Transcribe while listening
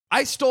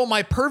I stole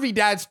my pervy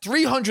dad's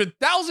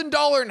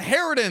 $300,000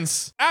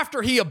 inheritance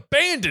after he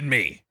abandoned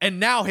me. And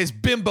now his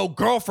bimbo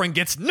girlfriend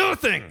gets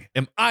nothing.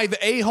 Am I the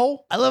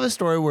a-hole? I love a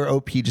story where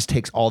OP just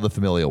takes all the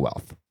familial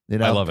wealth. You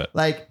know? I love it.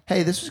 Like,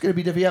 hey, this was going to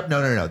be divvy up.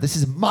 No. This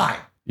is mine.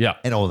 Yeah.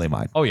 And only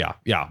mine. Oh, yeah.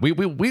 Yeah. We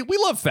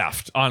love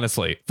theft,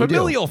 honestly.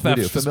 Familial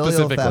theft Familial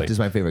specifically. theft is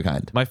my favorite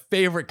kind. My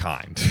favorite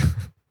kind.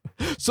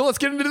 So let's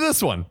get into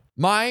this one.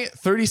 My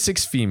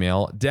 36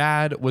 female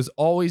dad was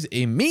always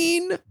a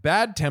mean,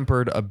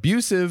 bad-tempered,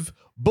 abusive,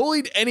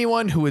 bullied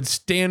anyone who would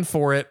stand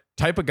for it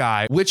type of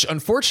guy, which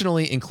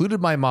unfortunately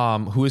included my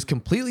mom, who was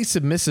completely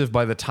submissive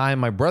by the time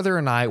my brother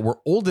and I were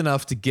old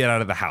enough to get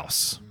out of the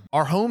house.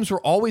 Our homes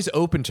were always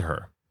open to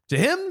her. To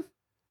him,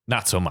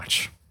 not so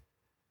much.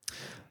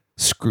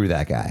 Screw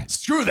that guy.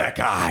 Screw that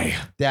guy.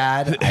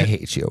 Dad, I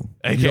hate you.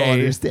 Okay. You don't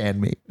understand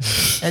me.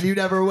 And you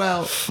never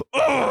will.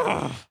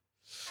 Ugh.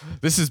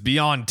 This is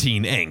beyond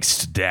teen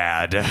angst,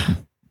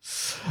 Dad.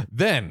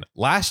 Then,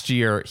 last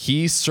year,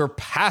 he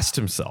surpassed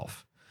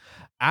himself.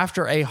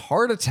 After a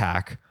heart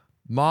attack,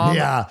 Mom...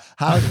 Yeah,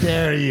 how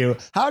dare you?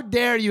 How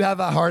dare you have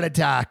a heart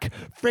attack?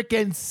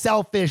 Freaking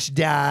selfish,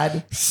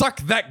 Dad. Suck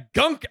that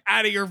gunk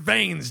out of your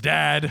veins,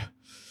 Dad.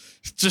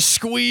 Just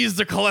squeeze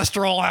the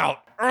cholesterol out.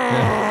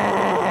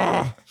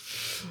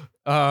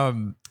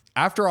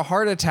 After a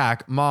heart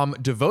attack Mom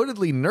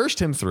devotedly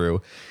nursed him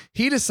through,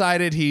 he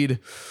decided he'd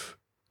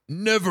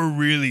never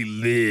really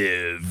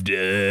lived.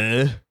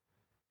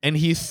 And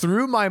he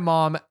threw my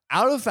mom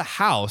out of the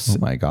house. Oh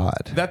my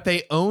God. That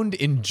they owned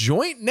in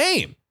joint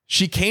name.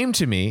 She came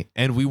to me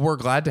and we were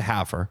glad to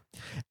have her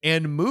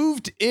and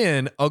moved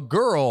in a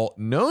girl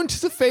known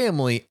to the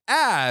family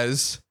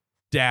as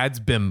Dad's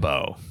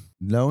bimbo.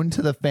 Known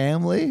to the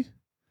family?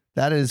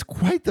 That is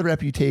quite the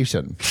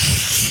reputation.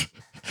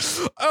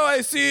 Oh,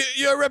 I see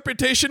your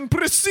reputation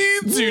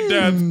precedes you,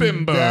 Dad's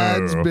bimbo.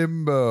 Dad's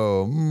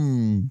bimbo.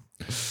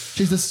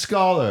 She's a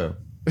scholar.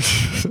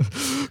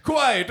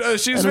 Quite.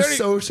 She's and very a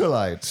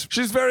socialite.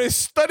 She's very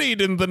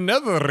studied in the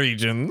nether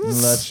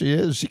regions. That she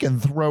is. She can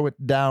throw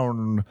it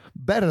down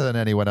better than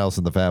anyone else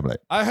in the family.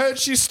 I heard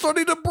she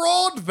studied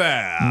abroad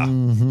there.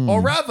 Mm-hmm.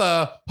 Or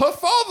rather, her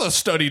father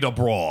studied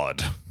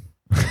abroad.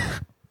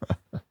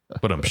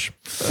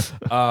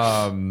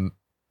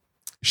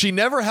 She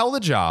never held a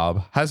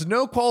job, has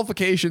no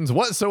qualifications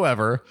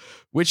whatsoever,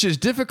 which is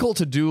difficult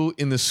to do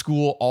in the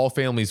school all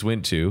families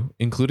went to,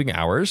 including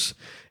ours,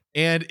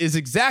 and is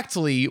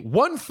exactly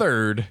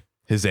 1/3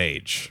 his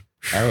age.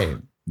 Hey,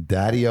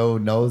 Daddy-O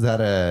knows how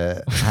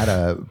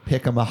to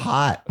pick him a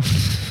hot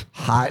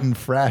and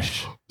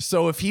fresh.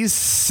 So if he's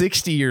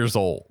 60 years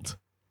old,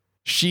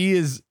 she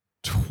is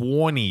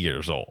 20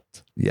 years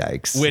old.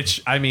 Yikes.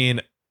 Which, I mean,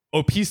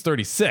 OP's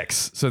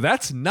 36. So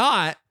that's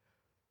not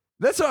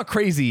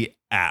crazy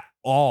at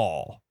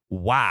all.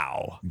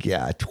 Wow.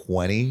 Yeah,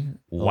 20.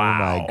 Wow.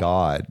 Oh my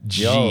God.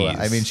 Jeez. Yo,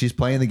 I mean, she's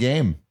playing the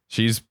game.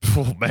 She's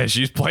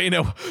playing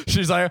it.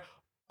 She's like,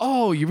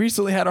 oh, you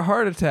recently had a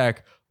heart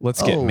attack.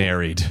 Let's get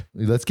married.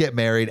 Let's get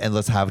married and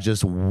let's have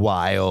just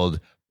wild,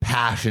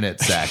 passionate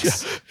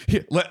sex.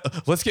 Yeah,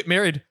 let's get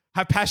married,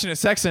 have passionate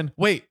sex, and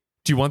wait,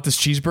 do you want this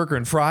cheeseburger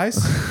and fries?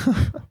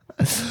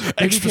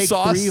 Extra take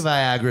sauce. 3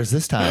 Viagra's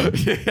this time.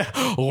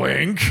 Yeah,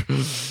 wink.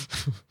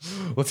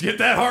 Let's get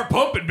that heart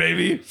pumping,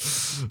 baby.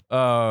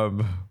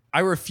 I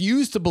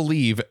refuse to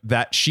believe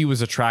that she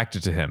was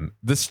attracted to him.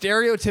 The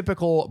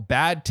stereotypical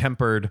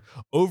bad-tempered,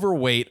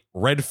 overweight,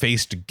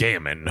 red-faced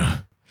gammon.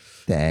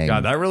 Dang.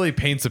 God, that really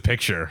paints a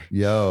picture.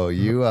 Yo,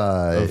 you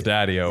of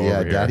Daddy-O over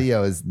here.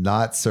 Daddy-O is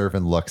not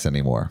serving looks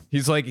anymore.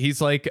 He's like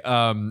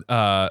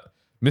Mr.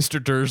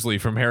 Dursley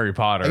from Harry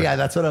Potter. Yeah,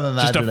 that's what I'm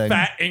imagining. Just a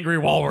fat, angry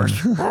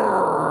walrus.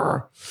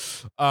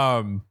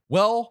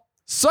 Well,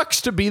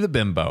 sucks to be the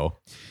bimbo.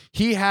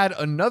 He had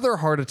another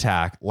heart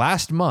attack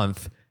last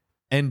month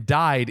and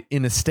died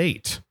in a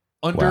state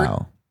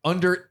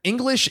under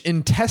English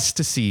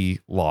intestacy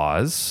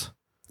laws.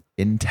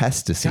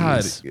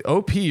 Intestacies. God,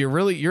 OP,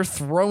 you're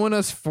throwing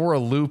us for a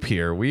loop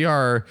here. We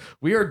are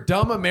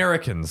dumb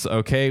Americans,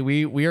 okay?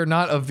 We are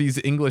not of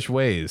these English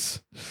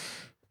ways.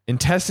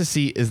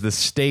 Intestacy is the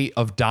state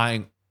of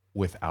dying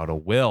without a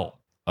will.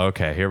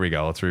 Okay, here we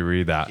go. Let's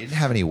reread that. You didn't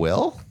have any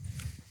will?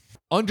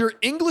 Under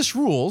English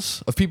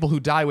rules of people who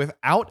die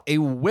without a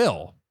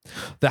will,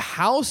 the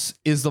house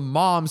is the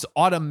mom's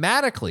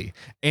automatically,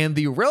 and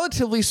the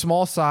relatively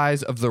small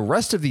size of the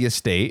rest of the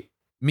estate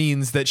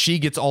means that she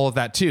gets all of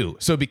that too.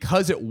 So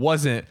because it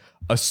wasn't,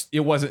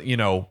 even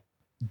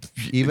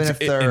if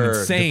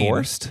they're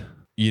divorced,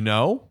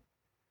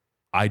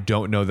 I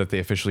don't know that they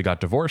officially got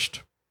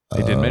divorced.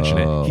 They didn't mention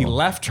it. He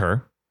left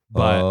her,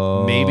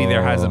 but maybe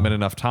there hasn't been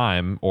enough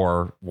time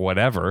or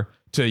whatever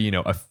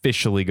to,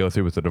 officially go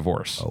through with the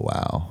divorce. Oh,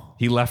 wow.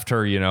 He left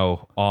her,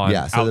 so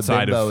outside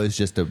the bimbo is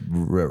just a,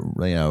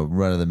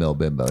 run of the mill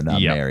bimbo,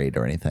 not married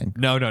or anything.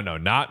 No,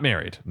 not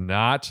married.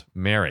 Not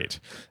married.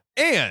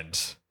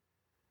 And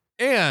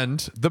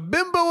the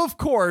bimbo, of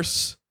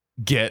course,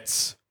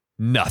 gets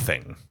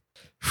nothing.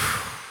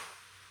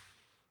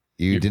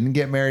 You didn't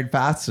get married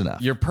fast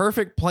enough. Your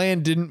perfect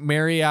plan didn't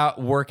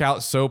work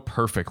out so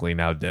perfectly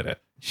now, did it?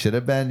 Should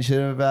have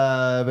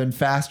been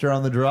faster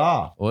on the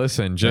draw.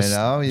 Listen,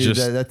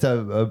 That's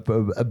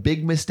a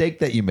big mistake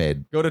that you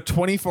made. Go to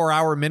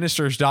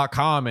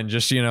 24hourministers.com and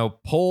just,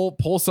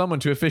 pull someone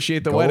to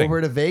officiate the wedding. Go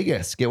over to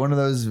Vegas. Get one of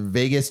those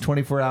Vegas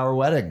 24-hour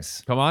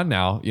weddings. Come on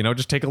now.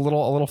 Just take a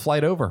little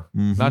flight over.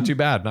 Mm-hmm. Not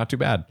too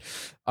bad.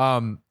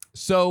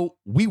 So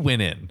we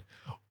went in,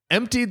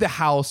 emptied the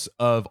house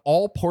of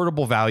all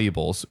portable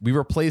valuables. We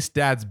replaced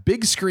Dad's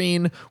big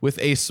screen with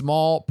a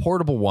small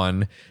portable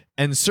one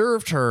and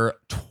served her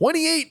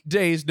 28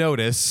 days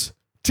notice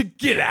to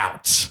get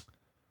out.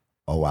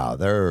 Oh, wow.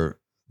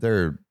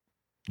 They're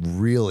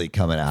really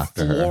coming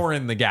after her.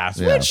 Flooring the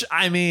gas, which,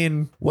 I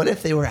mean... What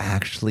if they were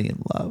actually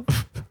in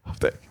love?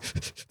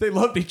 They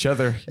loved each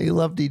other.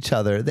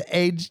 The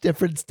age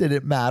difference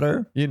didn't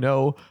matter.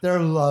 Their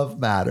love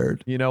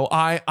mattered.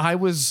 I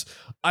was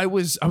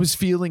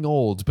feeling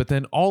old, but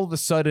then all of a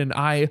sudden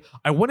I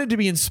wanted to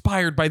be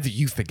inspired by the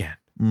youth again.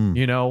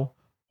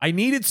 I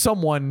needed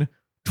someone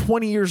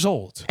 20 years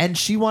old. And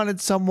she wanted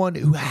someone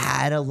who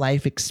had a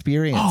life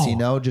experience,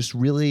 just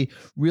really,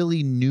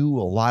 really knew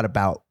a lot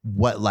about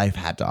what life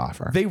had to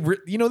offer. They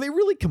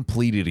really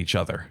completed each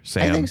other,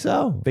 Sam. I think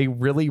so. They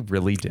really,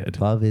 really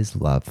did. Love is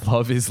love.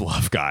 Love is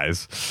love,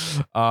 guys.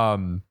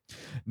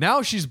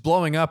 Now she's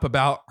blowing up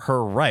about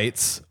her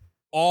rights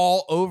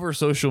all over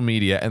social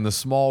media and the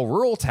small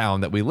rural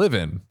town that we live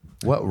in.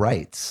 What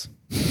rights?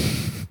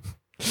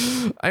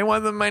 I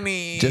want the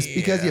money. Just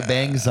because you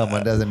bang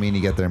someone doesn't mean you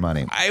get their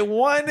money. I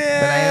want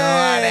it. But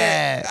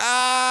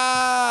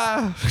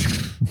I want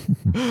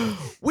it.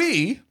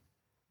 We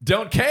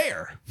don't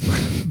care.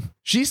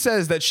 She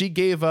says that she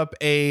gave up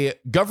a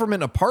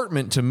government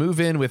apartment to move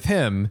in with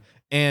him,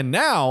 and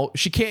now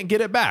she can't get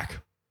it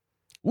back.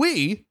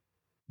 We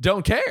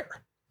don't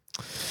care.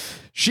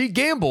 She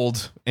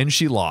gambled and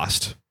she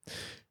lost.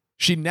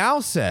 She now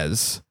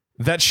says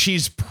that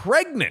she's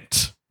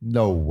pregnant.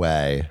 No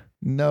way.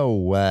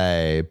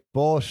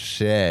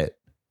 Bullshit.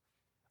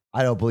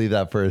 I don't believe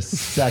that for a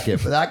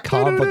second, but that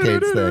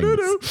complicates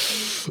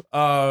things.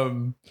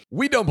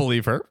 We don't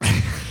believe her.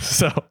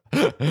 So,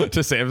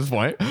 to Sam's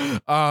point.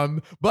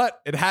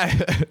 But it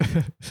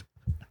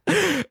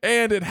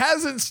and it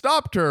hasn't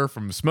stopped her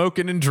from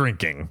smoking and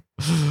drinking.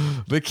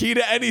 The key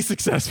to any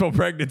successful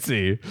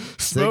pregnancy: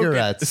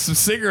 cigarettes.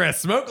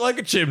 Smoke like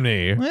a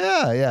chimney.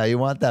 Yeah. You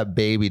want that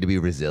baby to be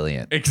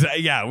resilient.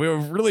 Exactly. Yeah, we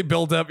really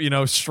build up,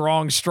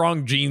 strong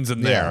genes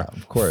in there. Yeah,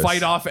 of course.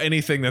 Fight off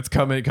anything that's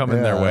coming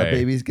their way. That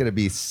baby's gonna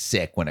be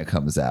sick when it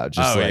comes out.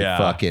 Just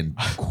fucking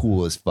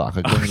cool as fuck.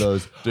 Like one of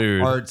those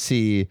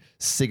artsy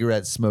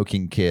cigarette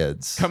smoking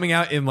kids coming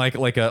out in like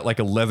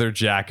a leather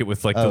jacket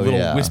with the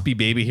little wispy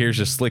baby hairs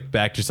just slicked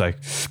back, just like.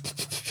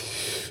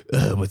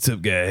 What's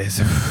up, guys?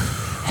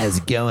 How's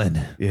it going?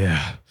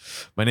 Yeah.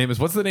 My name is,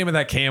 what's the name of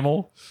that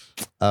camel?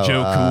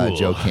 Joe Cool.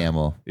 Joe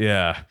Camel.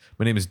 Yeah.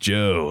 My name is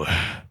Joe.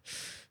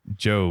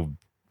 Joe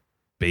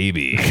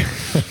Baby.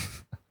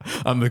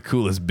 I'm the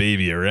coolest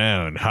baby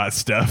around. Hot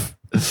stuff.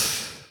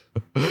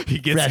 He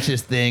gets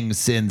freshest thing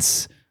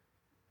since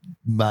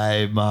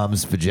my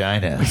mom's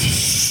vagina.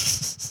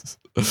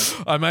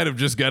 I might have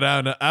just got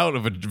out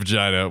of a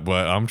vagina,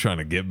 but I'm trying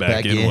to get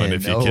back in one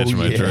if you catch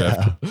my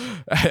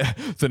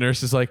drift. The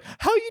nurse is like,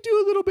 how you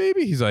doing, little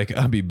baby? He's like,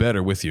 I'll be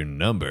better with your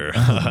number. Do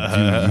you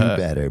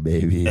better,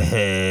 baby.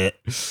 The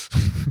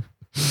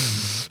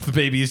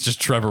baby is just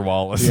Trevor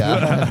Wallace.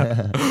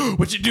 Yeah.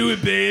 What you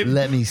doing, babe?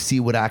 Let me see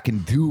what I can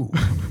do.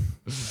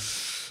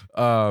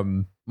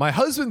 My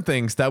husband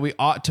thinks that we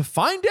ought to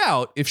find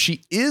out if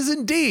she is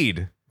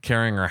indeed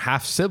carrying her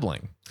half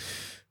sibling.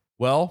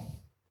 Well,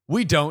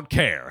 we don't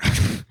care.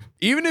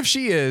 Even if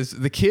she is,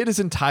 the kid is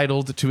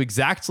entitled to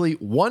exactly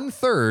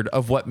 1/3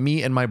 of what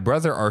me and my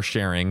brother are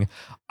sharing,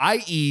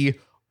 i.e.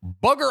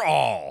 bugger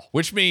all,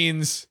 which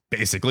means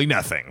basically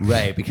nothing.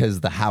 Right,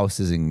 because the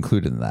house is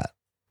included in that.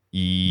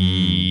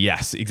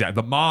 Yes,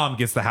 exactly. The mom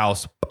gets the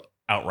house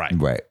outright.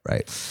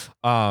 Right.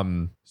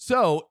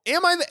 So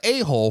am I the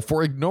a-hole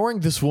for ignoring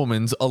this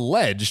woman's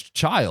alleged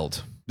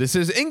child? This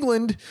is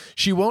England.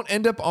 She won't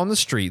end up on the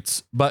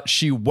streets, but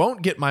she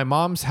won't get my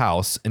mom's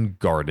house and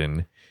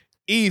garden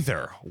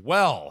either.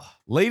 Well,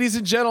 ladies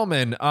and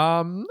gentlemen,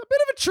 a bit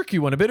of a tricky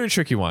one.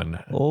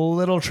 A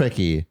little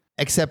tricky,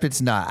 except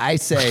it's not. I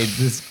say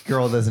this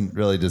girl doesn't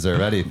really deserve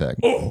anything.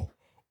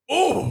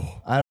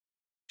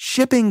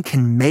 Shipping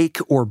can make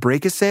or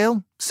break a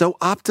sale, so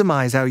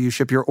optimize how you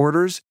ship your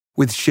orders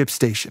with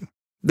ShipStation.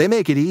 They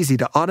make it easy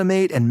to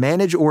automate and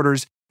manage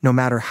orders no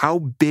matter how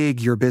big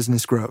your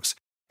business grows.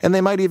 And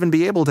they might even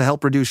be able to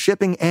help reduce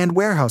shipping and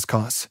warehouse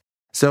costs.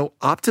 So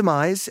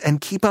optimize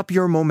and keep up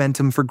your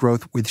momentum for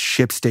growth with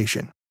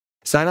ShipStation.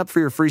 Sign up for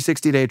your free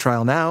 60-day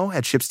trial now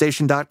at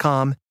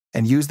ShipStation.com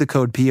and use the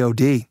code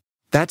POD.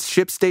 That's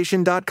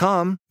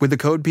ShipStation.com with the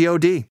code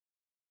POD.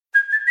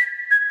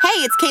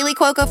 Hey, it's Kaylee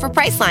Cuoco for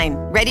Priceline.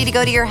 Ready to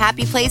go to your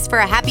happy place for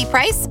a happy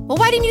price? Well,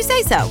 why didn't you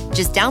say so?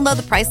 Just download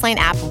the Priceline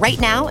app right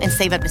now and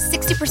save up to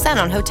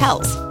 60% on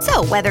hotels.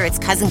 So whether it's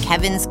Cousin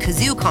Kevin's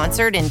Kazoo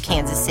Concert in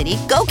Kansas City,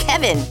 go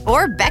Kevin,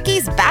 or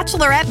Becky's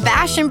Bachelorette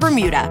Bash in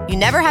Bermuda, you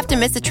never have to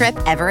miss a trip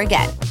ever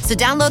again. So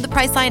download the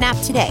Priceline app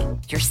today.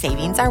 Your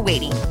savings are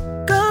waiting.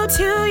 Go to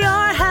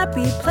your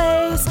happy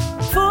place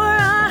for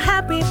a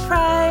happy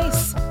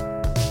price.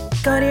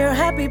 Go to your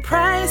happy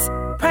price,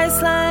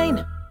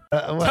 Priceline.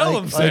 Tell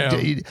him,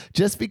 Sam.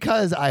 Just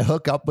because I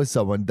hook up with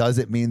someone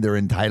doesn't mean they're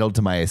entitled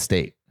to my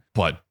estate.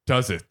 But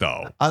does it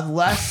though?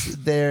 Unless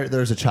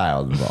there's a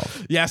child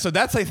involved. Yeah, so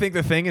that's, I think,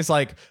 the thing is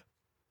like,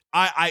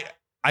 I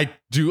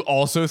do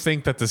also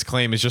think that this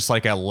claim is just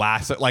like a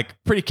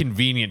pretty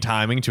convenient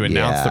timing to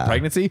announce the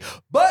pregnancy,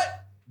 but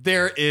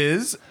there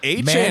is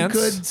a chance.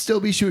 Could still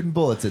be shooting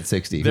bullets at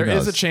 60. There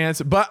is a chance,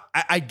 but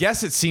I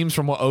guess it seems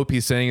from what OP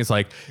is saying is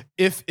like,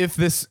 if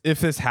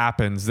this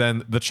happens,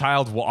 then the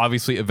child will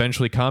obviously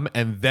eventually come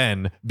and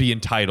then be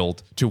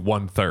entitled to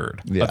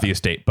 1/3 of the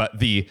estate. But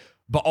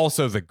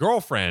also the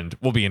girlfriend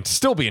will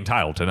still be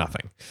entitled to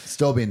nothing.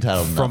 Still be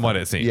entitled to nothing. From what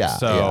it seems. Yeah.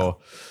 So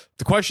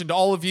the question to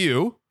all of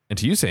you and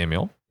to you,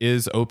 Samuel,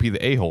 is OP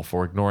the a-hole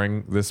for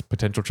ignoring this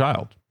potential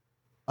child?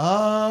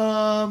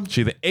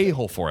 She the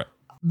a-hole for it.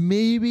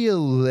 Maybe a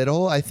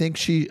little. I think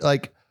she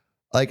it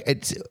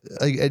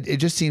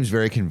just seems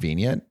very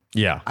convenient.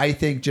 Yeah. I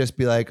think just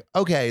be like,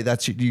 okay,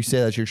 you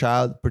say that's your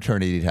child,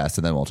 paternity test,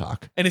 and then we'll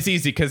talk. And it's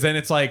easy because then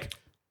it's like,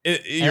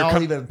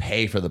 I'll even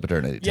pay for the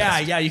paternity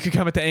test. Yeah. You could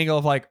come at the angle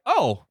of like,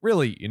 oh,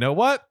 really? You know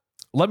what?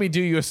 Let me do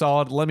you a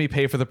solid. Let me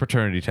pay for the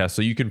paternity test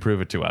so you can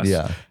prove it to us.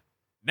 Yeah.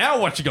 Now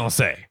what you gonna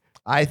say?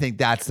 I think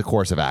that's the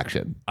course of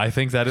action. I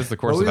think that is the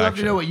course of we'd action. love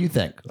to know what you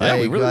think. Yeah,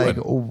 we really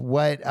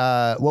would.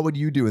 What would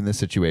you do in this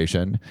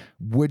situation?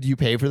 Would you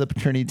pay for the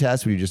paternity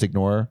test? Would you just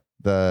ignore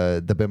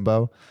the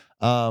bimbo?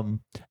 And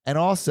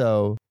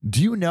also,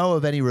 do you know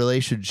of any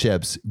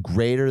relationships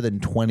greater than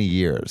 20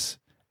 years?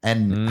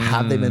 And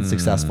have they been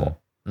successful?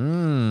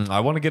 I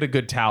want to get a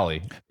good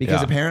tally.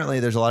 Because apparently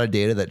there's a lot of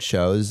data that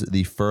shows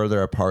the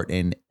further apart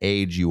in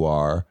age you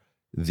are,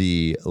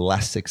 the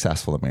less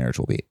successful the marriage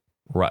will be.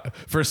 Right.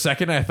 For a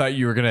second, I thought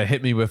you were gonna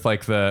hit me with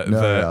like the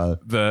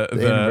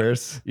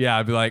inverse. Yeah,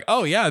 I'd be like,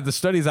 oh yeah, the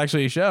studies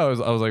actually shows.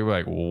 I was like,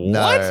 what?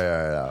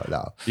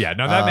 No. Yeah,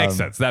 no, that makes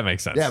sense. That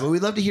makes sense. Yeah, but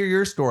we'd love to hear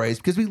your stories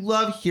because we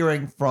love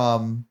hearing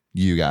from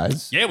you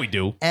guys. Yeah, we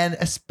do. And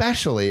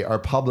especially our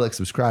public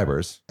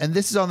subscribers. And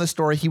this is on the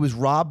story He Was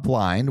Robbed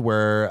Blind,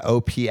 where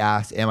OP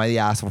asked, am I the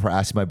asshole for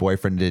asking my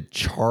boyfriend to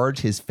charge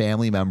his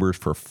family members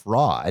for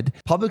fraud?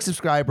 Public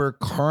subscriber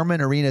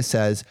Carmen Arena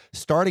says,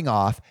 starting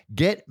off,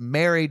 get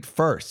married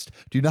first.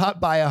 Do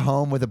not buy a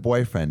home with a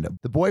boyfriend.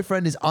 The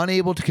boyfriend is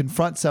unable to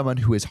confront someone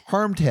who has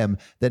harmed him,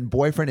 then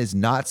boyfriend is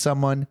not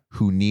someone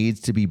who needs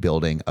to be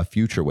building a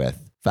future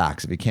with.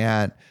 Facts.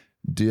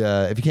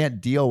 If you can't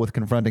deal with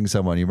confronting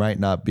someone, you might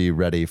not be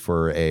ready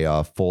for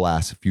a full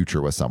ass future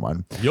with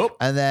someone. Yep.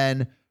 And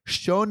then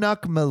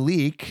Shonak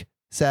Malik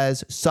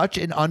says, such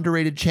an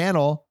underrated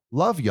channel.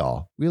 Love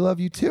y'all. We love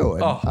you too.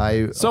 And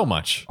I so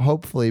much.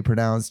 Hopefully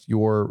pronounced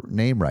your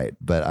name right,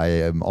 but I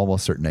am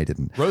almost certain I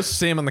didn't. Roast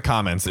Sam in the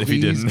comments if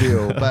Please you didn't.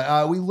 do.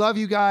 But we love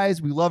you guys.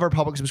 We love our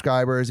public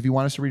subscribers. If you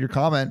want us to read your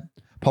comment,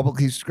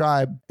 publicly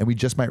subscribe, and we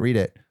just might read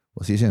it.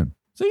 We'll see you soon.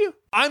 See you.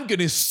 I'm going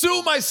to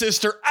sue my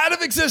sister out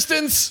of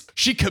existence.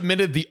 She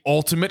committed the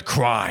ultimate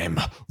crime,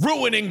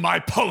 ruining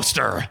my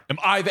poster. Am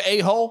I the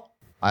a-hole?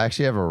 I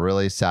actually have a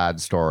really sad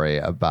story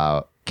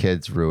about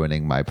kids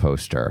ruining my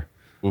poster.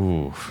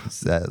 Ooh.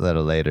 It's at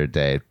a later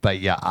date. But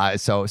yeah,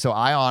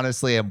 I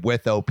honestly am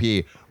with OP.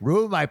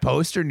 Ruin my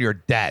poster and you're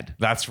dead.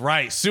 That's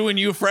right. Suing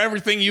you for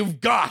everything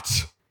you've got.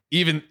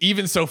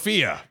 Even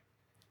Sophia,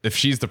 if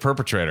she's the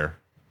perpetrator.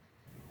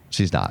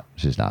 She's not.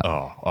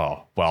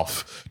 Oh, well,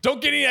 don't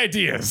get any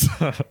ideas.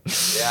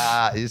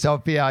 Yeah,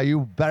 Sophia, you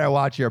better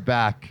watch your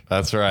back.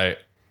 That's right.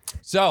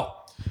 So,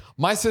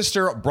 my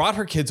sister brought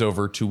her kids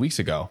over 2 weeks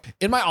ago.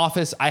 In my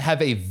office, I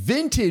have a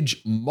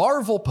vintage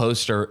Marvel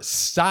poster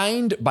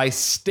signed by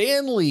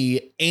Stan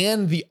Lee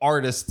and the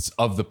artists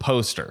of the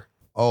poster.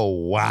 Oh,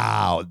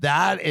 wow.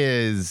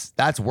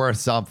 That's worth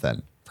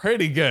something.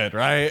 Pretty good,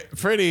 right?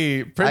 Pretty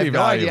I have valuable.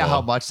 no idea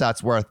how much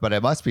that's worth, but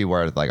it must be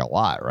worth like a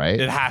lot, right?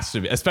 It has to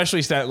be,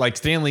 especially like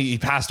Stanley, he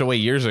passed away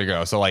years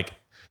ago. So like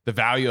the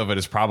value of it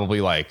is probably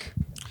like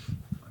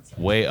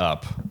way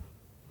up.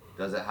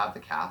 Does it have the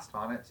cast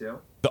on it too?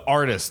 The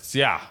artists,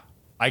 yeah.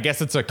 I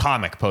guess it's a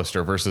comic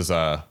poster versus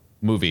a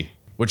movie,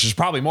 which is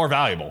probably more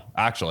valuable,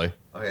 actually.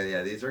 Okay,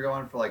 yeah, these are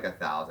going for like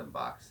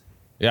 $1,000.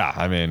 Yeah,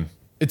 I mean,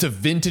 it's a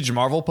vintage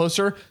Marvel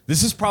poster.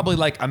 This is probably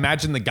like,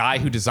 imagine the guy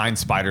who designed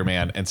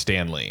Spider-Man and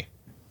Stan Lee.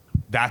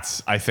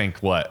 That's, I think,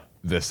 what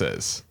this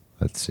is.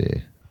 Let's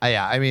see.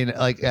 Yeah, I mean,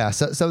 like, yeah,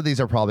 so some of these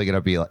are probably going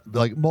to be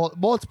like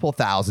multiple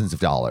thousands of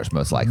dollars,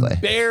 most likely.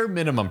 Bare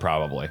minimum,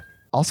 probably.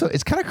 Also,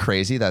 it's kind of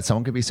crazy that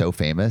someone could be so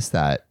famous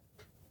that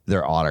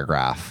their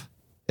autograph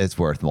is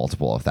worth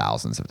multiple of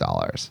thousands of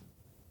dollars.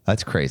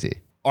 That's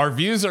crazy. Our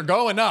views are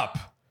going up.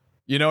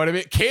 You know what I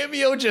mean?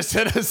 Cameo just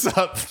hit us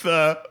up.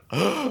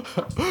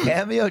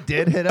 Cameo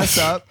did hit us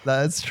up.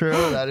 That's true.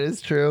 That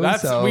is true.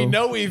 We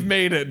know we've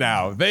made it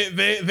now.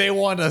 They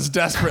want us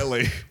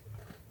desperately.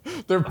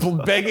 They're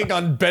begging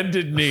on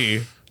bended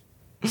knee.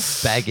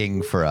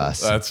 Begging for us.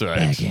 That's right.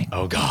 Begging.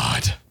 Oh,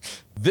 God.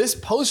 This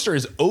poster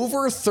is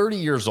over 30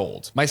 years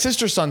old. My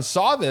sister's son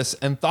saw this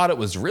and thought it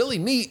was really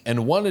neat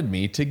and wanted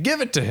me to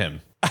give it to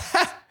him.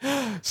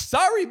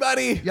 Sorry,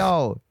 buddy.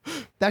 Yo,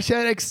 that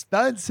shit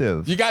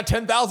expensive. You got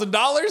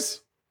 $10,000?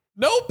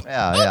 Nope.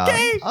 Yeah.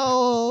 Okay.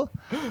 Oh,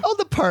 I'll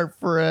depart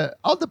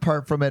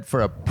from it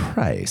for a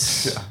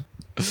price.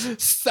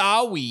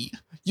 Sorry.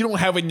 You don't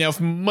have enough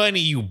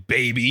money, you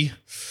baby.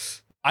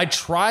 I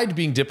tried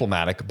being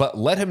diplomatic, but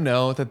let him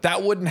know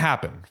that wouldn't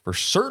happen. For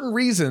certain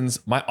reasons,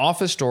 my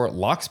office door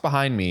locks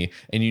behind me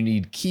and you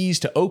need keys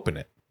to open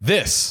it.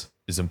 This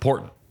is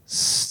important.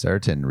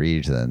 Certain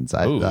reasons.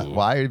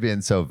 Why are you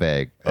being so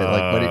vague?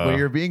 When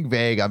you're being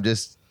vague,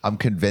 I'm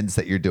convinced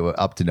that you're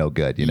up to no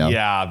good, you know?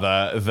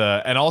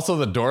 Yeah, and also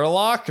the door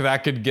lock,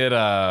 that could get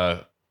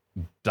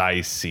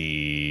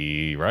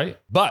dicey, right?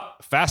 But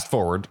fast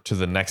forward to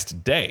the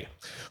next day.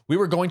 We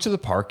were going to the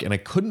park and I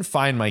couldn't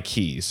find my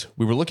keys.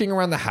 We were looking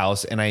around the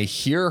house and I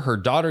hear her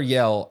daughter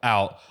yell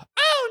out,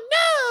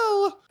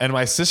 "Oh no!" And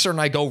my sister and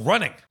I go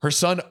running. Her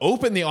son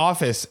opened the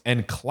office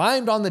and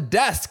climbed on the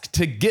desk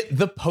to get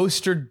the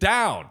poster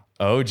down.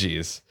 Oh,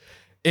 geez.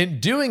 In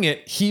doing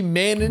it, he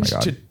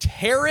managed to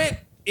tear it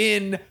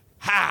in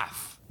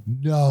half.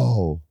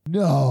 No.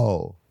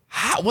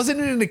 How? Wasn't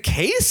it in a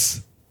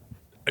case?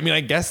 I mean,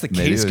 I guess the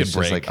Maybe case it was could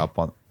break. just like up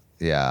on,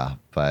 yeah,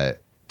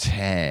 but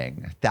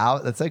dang,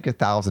 that's like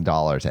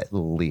 $1,000 at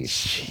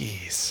least.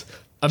 Jeez.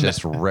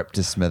 Just ripped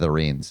to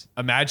smithereens.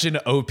 Imagine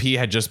OP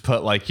had just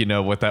put like, you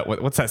know, what's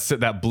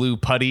that blue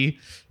putty,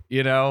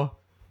 you know,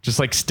 just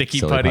like sticky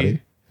Silly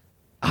putty.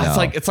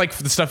 No. It's like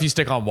the stuff you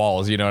stick on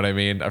walls. You know what I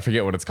mean? I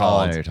forget what it's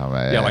called. I know what you're talking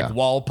about. Yeah, like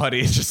wall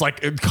putty. It's just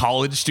like a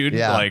college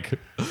student, like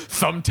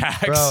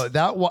thumbtacks. Bro,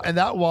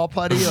 that wall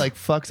putty like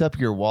fucks up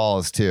your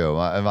walls too.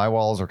 My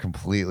walls are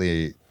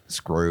completely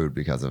screwed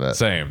because of it.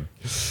 Same.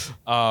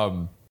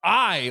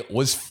 I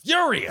was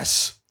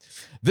furious.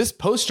 This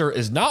poster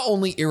is not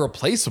only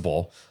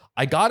irreplaceable,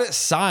 I got it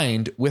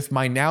signed with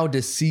my now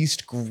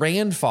deceased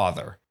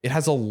grandfather. It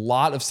has a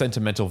lot of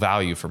sentimental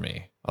value for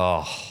me.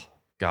 Oh,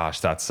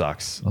 gosh, that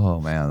sucks. Oh,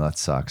 man, that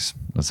sucks.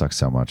 That sucks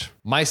so much.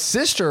 My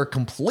sister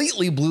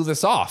completely blew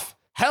this off.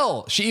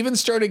 Hell, she even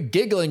started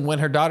giggling when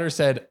her daughter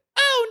said,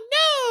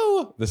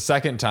 "Oh, no," the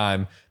second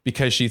time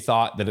because she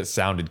thought that it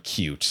sounded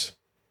cute.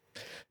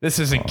 This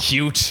isn't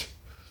cute.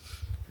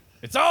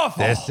 It's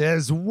awful. This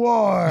is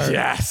war.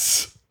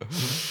 Yes.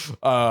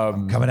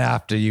 I'm coming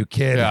after you,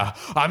 kid. Yeah.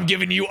 I'm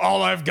giving you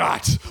all I've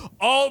got.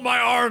 All my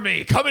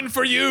army coming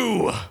for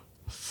you.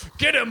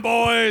 Get him,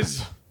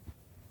 boys.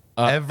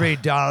 Every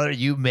dollar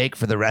you make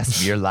for the rest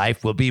of your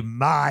life will be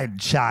mine,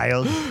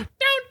 child. Don't do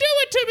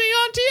it to me,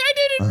 Auntie. I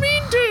didn't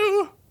mean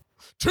to.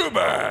 Too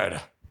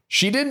bad.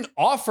 She didn't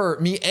offer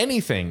me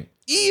anything,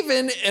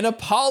 even an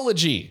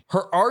apology.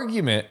 Her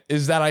argument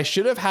is that I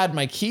should have had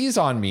my keys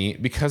on me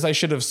because I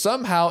should have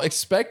somehow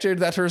expected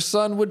that her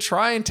son would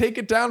try and take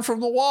it down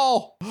from the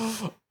wall.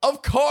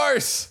 Of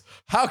course.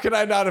 How could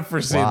I not have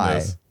foreseen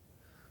this?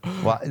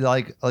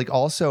 Why?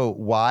 Also,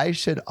 why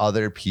should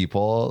other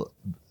people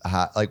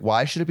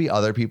why should it be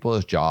other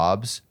people's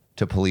jobs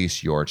to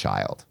police your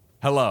child?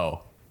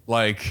 Hello.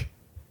 Like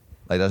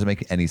doesn't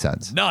make any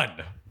sense. None.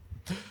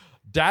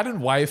 Dad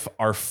and wife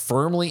are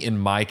firmly in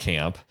my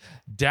camp.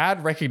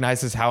 Dad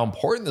recognizes how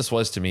important this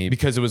was to me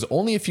because it was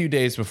only a few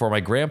days before my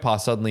grandpa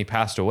suddenly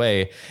passed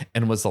away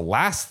and was the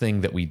last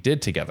thing that we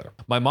did together.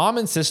 My mom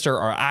and sister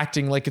are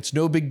acting like it's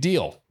no big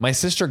deal. My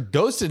sister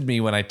ghosted me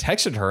when I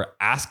texted her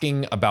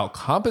asking about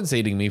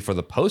compensating me for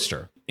the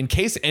poster. In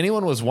case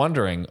anyone was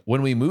wondering,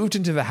 when we moved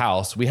into the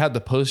house, we had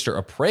the poster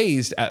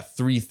appraised at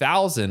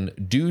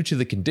 $3,000 due to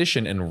the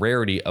condition and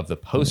rarity of the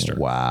poster.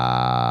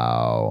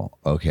 Wow.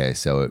 Okay,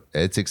 so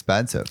it's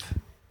expensive.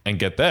 And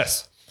get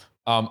this.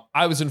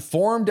 I was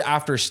informed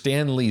after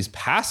Stan Lee's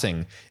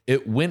passing,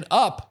 it went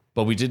up,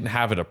 but we didn't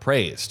have it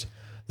appraised.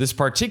 This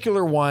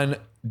particular one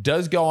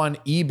does go on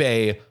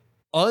eBay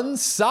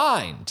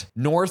unsigned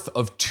north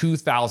of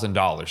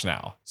 $2,000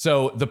 now.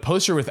 So the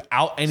poster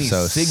without any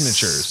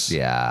signatures.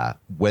 Yeah.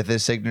 With a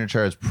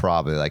signature, it's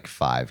probably like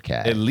 $5,000.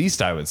 At least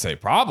I would say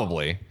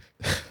probably.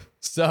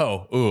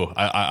 So,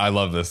 I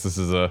love this. This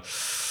is a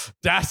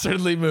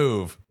dastardly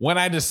move. When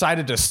I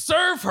decided to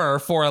serve her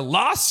for a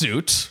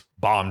lawsuit,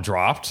 bomb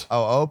dropped.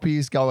 Oh,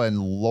 OP's going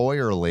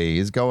lawyerly.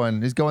 He's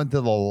going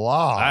to the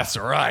law. That's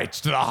right.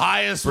 To the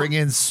highest.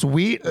 Bringing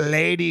sweet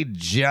lady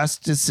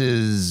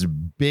justice's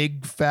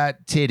big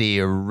fat titty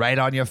right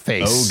on your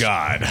face. Oh,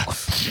 God.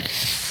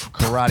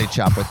 Karate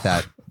chop with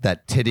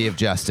that titty of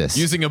justice.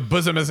 Using a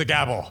bosom as a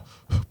gavel.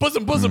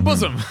 Bosom.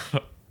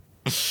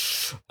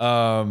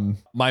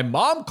 My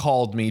mom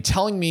called me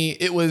telling me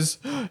it was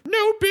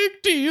no big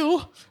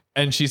deal.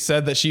 And she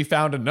said that she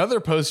found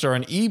another poster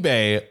on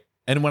eBay.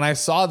 And when I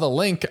saw the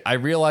link, I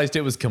realized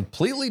it was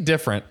completely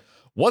different,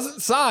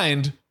 wasn't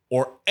signed,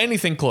 or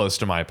anything close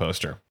to my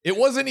poster. It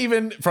wasn't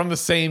even from the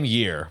same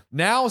year.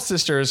 Now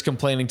sister is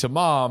complaining to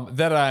mom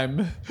that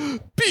I'm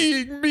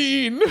being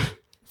mean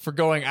for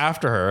going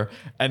after her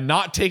and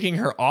not taking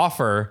her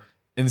offer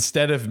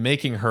instead of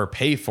making her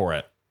pay for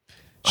it.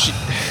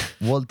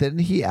 Well, didn't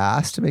he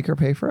ask to make her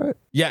pay for it?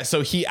 Yeah,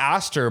 so he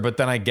asked her, but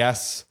then I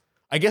guess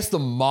the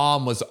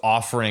mom was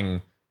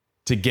offering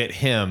to get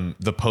him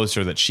the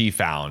poster that she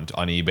found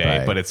on eBay,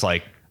 Right. but it's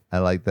like I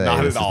like that.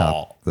 not this at is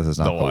all. This is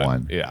not the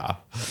one. Yeah.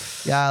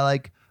 Yeah,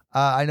 like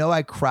I know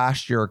I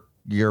crashed your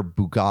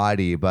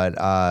Bugatti, but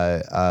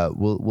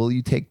will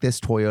you take this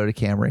Toyota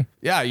Camry?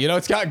 Yeah,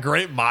 it's got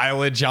great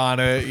mileage on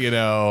it,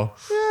 Yeah,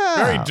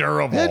 very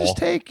durable. Yeah, just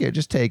take it.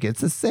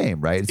 It's the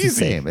same, right? It's Easy.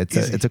 the same. It's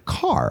Easy. a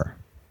car.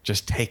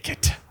 Just take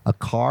it. A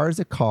car is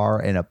a car,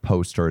 and a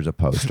poster is a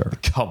poster.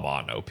 Come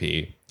on, OP.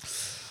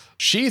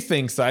 She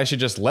thinks that I should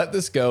just let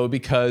this go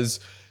because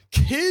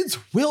kids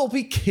will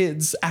be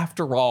kids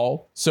after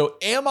all. So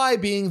am I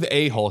being the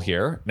a-hole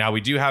here? Now, we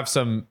do have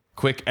some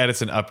quick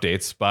edits and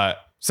updates, but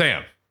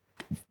Sam,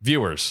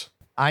 viewers.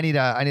 I need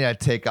to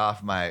take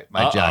off my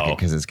jacket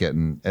because it's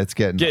getting a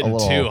little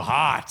too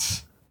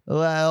hot.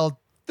 Well,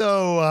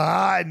 so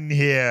hot in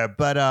here,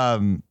 but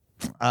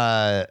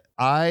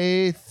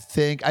I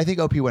think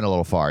OP went a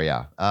little far.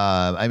 Yeah.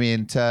 I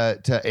mean,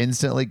 to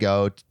instantly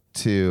go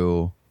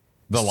to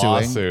The suing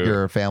lawsuit.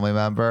 your family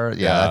member.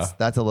 Yeah.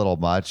 That's a little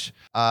much.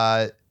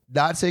 Not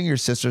saying your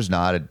sister's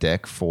not a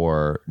dick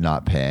for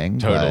not paying.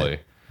 Totally. But,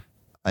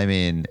 I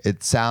mean,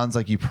 it sounds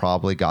like you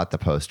probably got the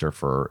poster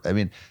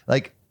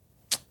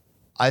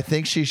I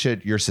think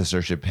your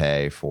sister should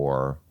pay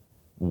for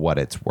what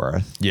it's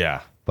worth.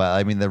 Yeah. But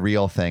I mean, the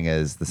real thing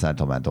is the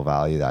sentimental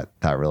value that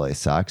really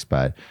sucks.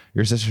 But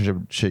your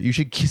sister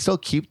should still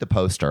keep the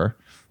poster,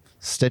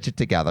 stitch it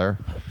together,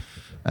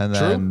 and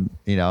then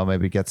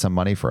maybe get some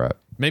money for it.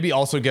 Maybe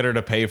also get her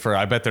to pay for.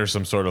 I bet there's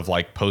some sort of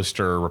like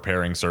poster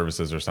repairing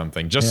services or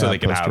something, just so they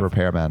can poster have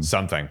repairman.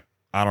 something.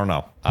 I don't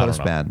know.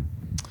 Postman.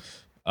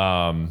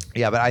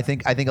 Yeah, but I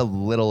think a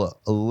little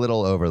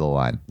over the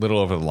line. Little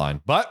over the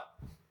line, but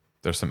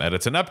there's some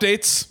edits and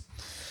updates.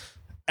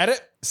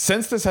 Edit.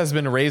 Since this has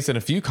been raised in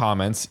a few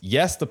comments,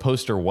 yes, the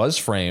poster was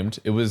framed.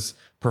 It was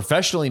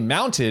professionally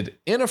mounted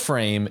in a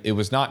frame. It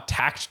was not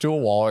tacked to a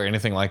wall or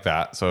anything like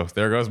that. So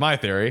there goes my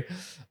theory.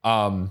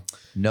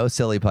 No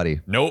silly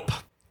putty. Nope.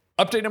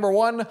 Update number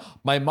 1.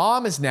 My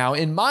mom is now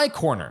in my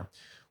corner.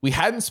 We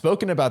hadn't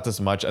spoken about this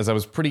much as I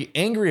was pretty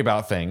angry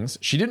about things.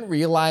 She didn't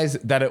realize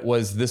that it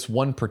was this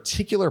one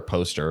particular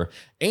poster,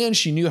 and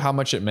she knew how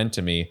much it meant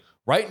to me.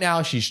 Right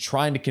now, she's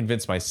trying to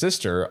convince my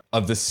sister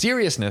of the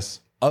seriousness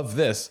of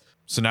this.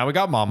 So now we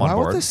got mom on Why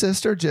board. won't the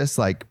sister just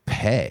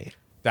pay?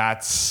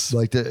 That's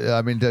Like,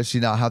 does she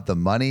not have the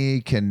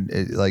money?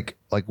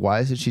 Why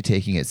isn't she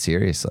taking it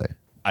seriously?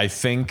 I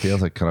think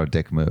Feels like kind of a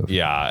dick move.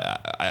 Yeah,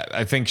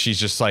 I think she's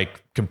just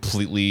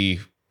completely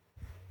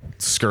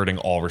skirting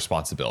all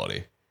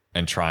responsibility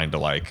and trying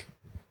to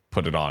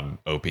put it on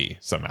OP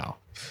somehow.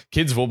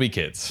 Kids will be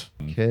kids.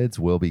 Kids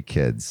will be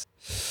kids.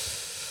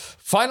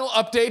 Final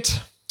update.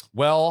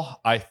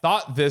 Well, I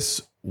thought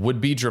this would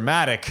be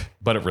dramatic,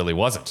 but it really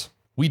wasn't.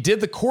 We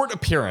did the court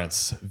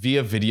appearance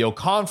via video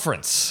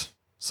conference.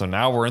 So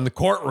now we're in the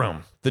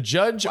courtroom. The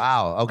judge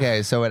Wow.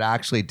 Okay, so it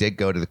actually did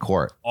go to the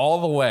court.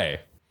 all the way.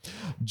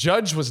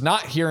 Judge was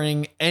not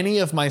hearing any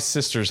of my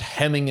sister's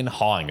hemming and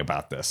hawing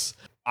about this.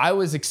 I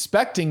was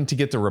expecting to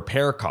get the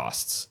repair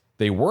costs.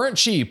 They weren't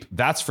cheap,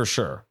 that's for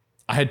sure.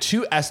 I had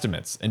 2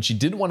 estimates, and she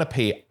didn't want to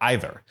pay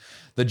either.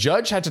 The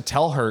judge had to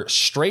tell her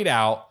straight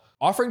out,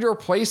 offering to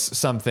replace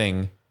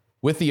something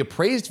with the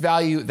appraised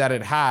value that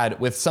it had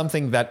with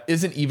something that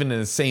isn't even in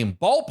the same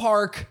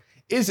ballpark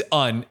is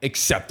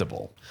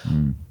unacceptable.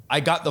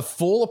 I got the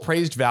full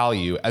appraised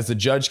value as the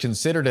judge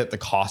considered it the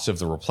cost of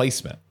the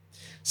replacement.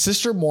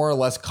 Sister more or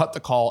less cut the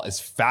call as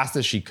fast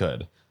as she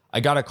could. I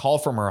got a call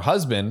from her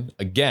husband,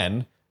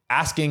 again,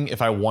 asking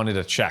if I wanted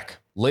a check.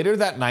 Later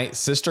that night,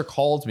 sister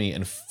called me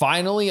and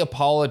finally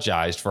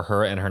apologized for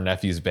her and her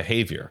nephew's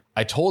behavior.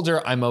 I told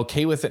her I'm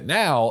okay with it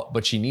now,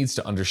 but she needs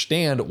to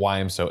understand why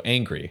I'm so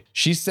angry.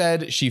 She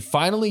said she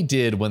finally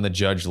did when the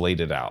judge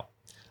laid it out.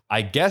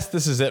 I guess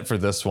this is it for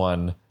this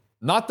one.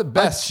 Not the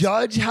best. A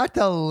judge had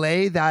to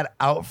lay that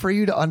out for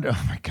you to Oh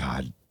my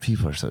God.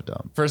 People are so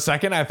dumb. For a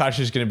second, I thought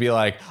she was going to be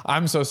like,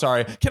 I'm so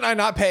sorry. Can I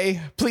not pay?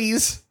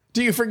 Please?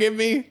 Do you forgive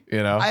me?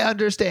 I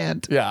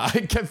understand. Yeah, I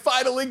can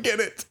finally get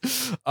it.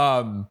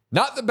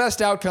 Not the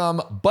best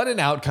outcome, but an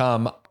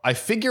outcome. I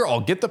figure I'll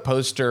get the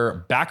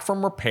poster back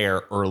from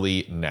repair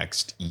early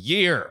next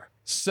year.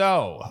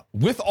 So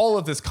with all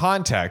of this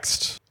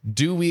context,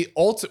 do we,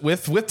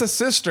 with the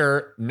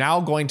sister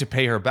now going to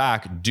pay her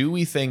back, do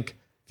we think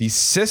the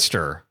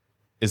sister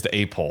is the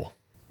a-hole?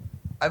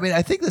 I mean,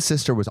 I think the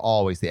sister was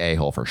always the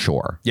a-hole for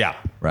sure. Yeah.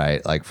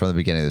 Right? From the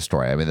beginning of the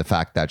story. I mean, the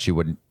fact that she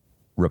wouldn't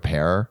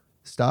repair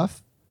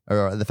stuff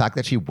or the fact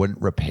that she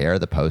wouldn't repair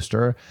the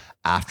poster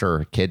after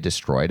her kid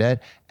destroyed it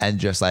and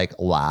just like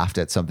laughed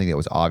at something that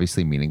was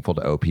obviously meaningful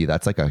to OP.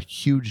 That's like a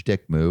huge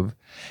dick move.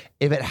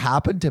 If it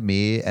happened to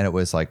me and it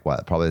was like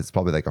it's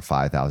probably like a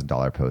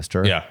 $5,000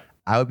 poster. Yeah.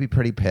 I would be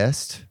pretty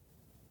pissed.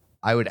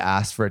 I would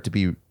ask for it to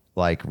be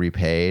like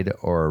repaid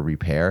or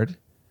repaired,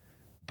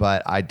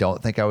 but I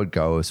don't think I would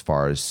go as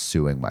far as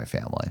suing my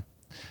family.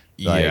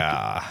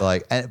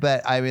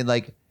 But I mean,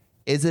 like,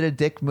 is it a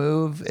dick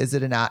move? Is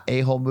it an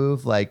a-hole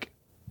move? Like,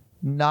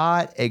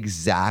 not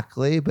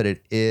exactly, but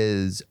it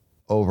is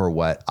over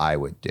what I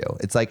would do.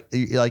 It's like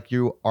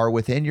you are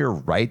within your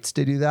rights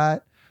to do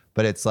that,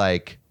 but it's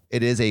like,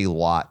 it is a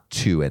lot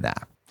to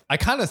enact. I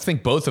kind of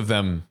think both of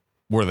them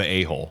were the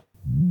a-hole.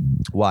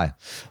 Why?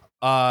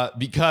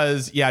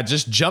 Because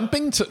just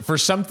jumping for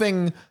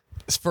something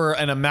for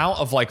an amount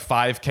of like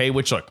 5K,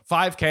 which look,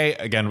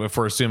 5K, again, if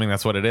we're assuming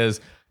that's what it is,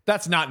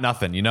 that's not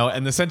nothing, you know,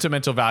 and the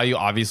sentimental value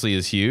obviously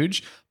is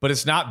huge, but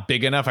it's not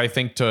big enough, I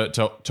think,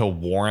 to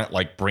warrant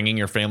like bringing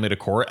your family to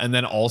court. And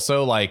then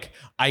also, like,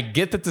 I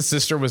get that the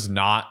sister was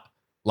not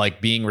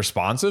like being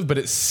responsive, but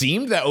it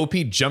seemed that OP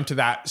jumped to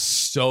that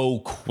so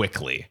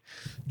quickly.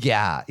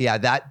 Yeah.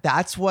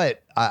 That's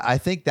what I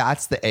think.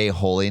 That's the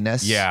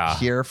a-holiness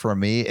here for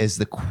me, is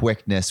the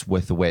quickness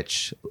with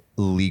which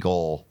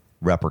legal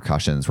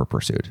repercussions were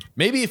pursued.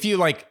 Maybe if you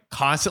like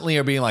constantly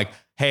are being like,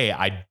 hey,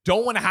 I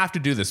don't want to have to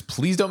do this,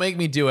 please don't make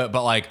me do it,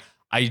 but like,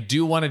 I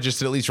do want to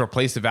just at least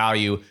replace the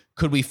value.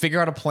 Could we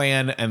figure out a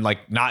plan and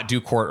like not do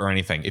court or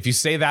anything? If you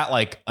say that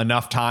like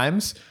enough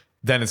times,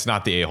 then it's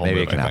not the a-hole move.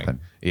 Maybe it can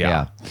happen.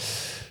 Yeah,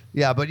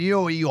 but you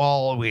know what you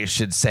always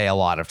should say a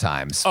lot of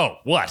times? Oh,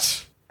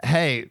 what?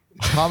 Hey,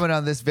 comment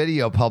on this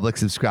video, public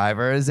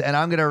subscribers, and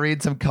I'm going to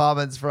read some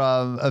comments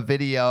from a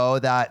video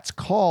that's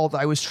called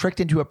 "I was tricked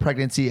into a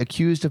pregnancy,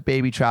 accused of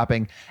baby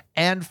trapping,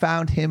 and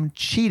found him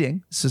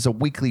cheating." This is a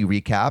weekly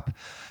recap.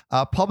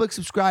 Public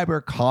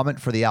subscriber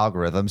comment for the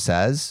algorithm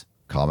says,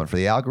 comment for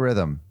the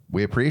algorithm.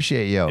 We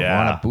appreciate you. We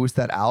want to boost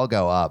that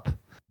algo up.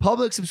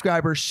 Public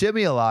subscriber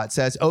Shimmy a Lot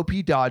says, OP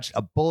dodged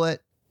a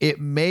bullet. It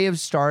may have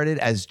started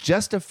as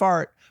just a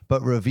fart,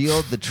 but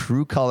revealed the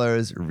true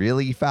colors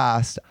really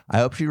fast. I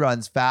hope she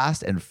runs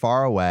fast and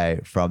far away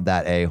from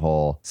that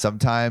a-hole.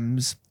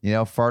 Sometimes, you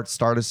know, farts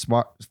start as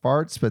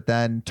farts, but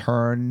then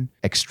turn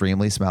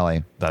extremely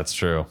smelly. That's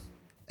true.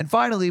 And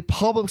finally,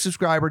 public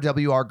subscriber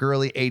WR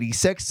Girly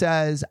 86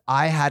 says,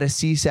 I had a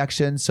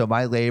C-section, so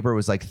my labor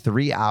was like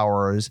 3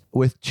 hours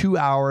with 2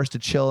 hours to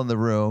chill in the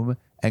room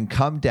and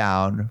come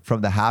down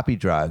from the happy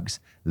drugs.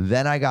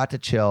 Then I got to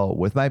chill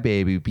with my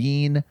baby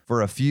Bean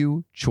for a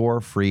few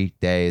chore-free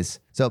days.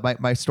 So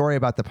my story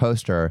about the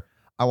poster,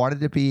 I wanted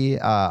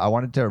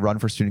to run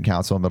for student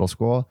council in middle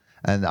school,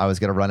 and I was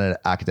going to run an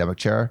academic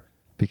chair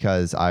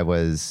because I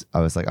was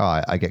like,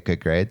 oh, I get good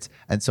grades.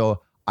 And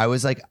so I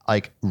was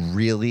like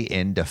really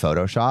into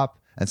Photoshop.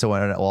 And so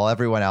while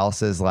everyone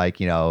else is like,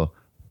 you know,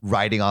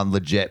 writing on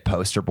legit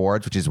poster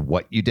boards, which is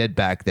what you did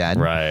back then.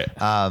 Right.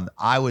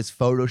 I was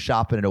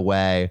Photoshopping it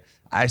away.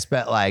 I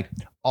spent like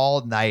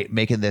all night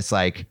making this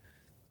like,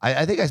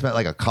 I think I spent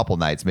like a couple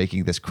nights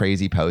making this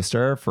crazy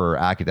poster for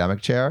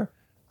academic chair.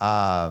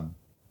 And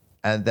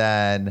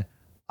then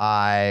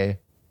I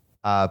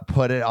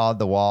put it on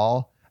the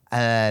wall.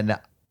 And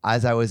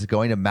as I was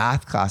going to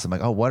math class, I'm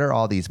like, oh, what are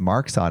all these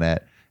marks on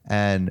it?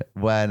 And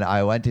when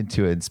I went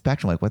into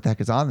inspection, I'm like, what the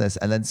heck is on this?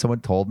 And then someone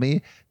told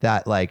me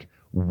that like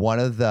one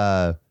of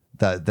the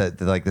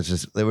like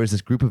there was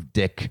this group of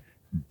dick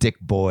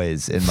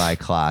boys in my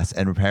class,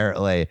 and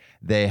apparently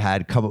they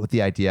had come up with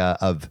the idea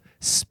of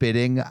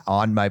spitting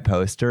on my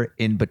poster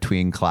in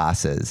between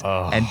classes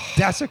and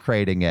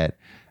desecrating it.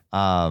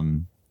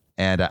 And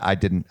I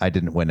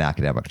didn't win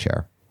academic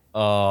chair.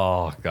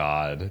 Oh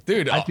God,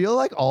 dude! I feel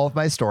like all of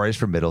my stories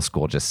from middle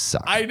school just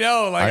suck. I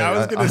know. Like I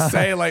was gonna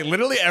say, like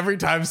literally every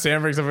time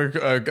Sam brings up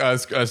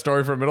a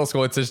story from middle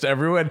school, it's just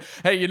everyone.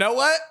 Hey, you know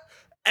what?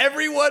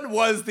 Everyone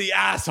was the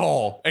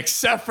asshole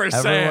except for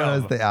Sam.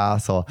 Everyone was the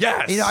asshole.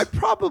 Yes. You know, I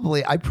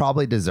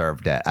probably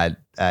deserved it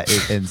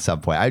in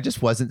some point. I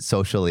just wasn't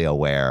socially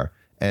aware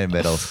in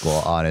middle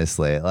school,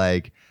 honestly.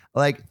 Like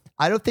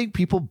I don't think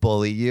people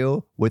bully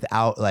you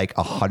without like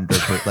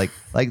 100%.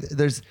 Like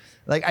there's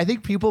like, I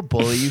think people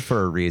bully you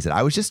for a reason.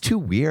 I was just too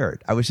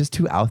weird. I was just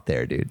too out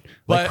there, dude.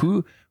 Like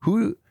who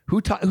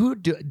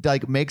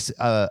makes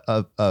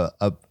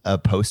a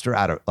poster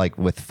out of like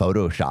with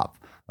Photoshop?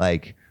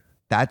 Like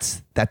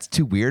that's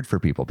too weird for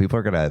people. People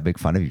are gonna make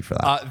fun of you for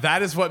that.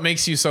 That is what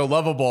makes you so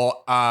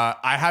lovable.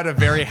 I had a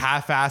very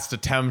half-assed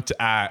attempt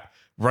at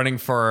running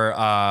for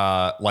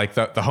like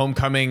the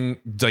homecoming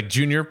like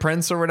junior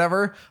prince or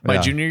whatever. My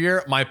junior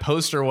year, my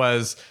poster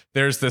was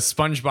there's this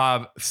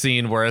SpongeBob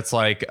scene where it's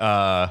like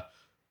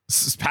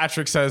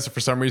Patrick says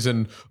for some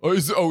reason,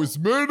 is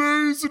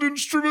mayonnaise an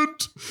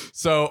instrument?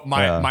 So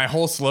my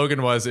whole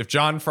slogan was, if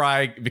John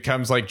Fry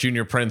becomes like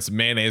Junior Prince,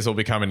 mayonnaise will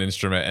become an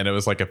instrument. And it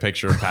was like a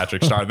picture of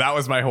Patrick Star. That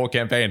was my whole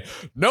campaign.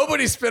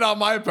 Nobody spit on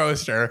my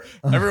poster.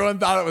 Everyone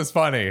thought it was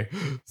funny.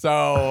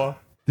 So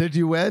did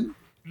you win?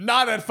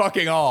 Not at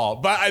fucking all.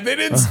 But they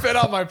didn't spit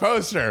on my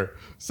poster.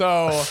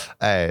 So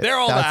Hey, they're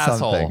all the asshole.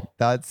 something.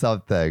 That's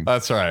something.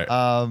 That's right.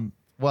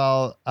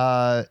 Well,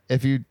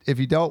 if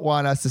you don't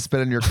want us to spit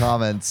on your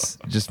comments,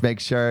 just make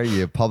sure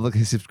you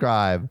publicly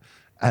subscribe,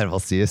 and we'll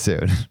see you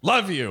soon.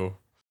 Love you.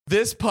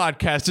 This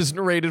podcast isn't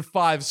rated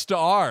 5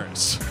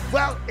 stars.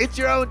 Well, it's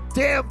your own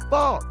damn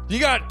fault. You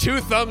got 2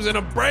 thumbs and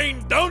a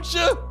brain, don't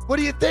you? What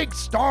do you think?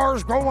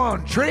 Stars grow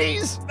on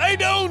trees? They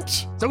don't.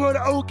 So go to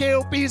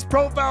OKOP's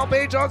profile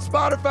page on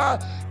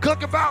Spotify,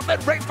 click about, then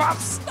rate 5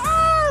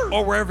 stars.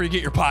 Or wherever you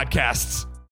get your podcasts.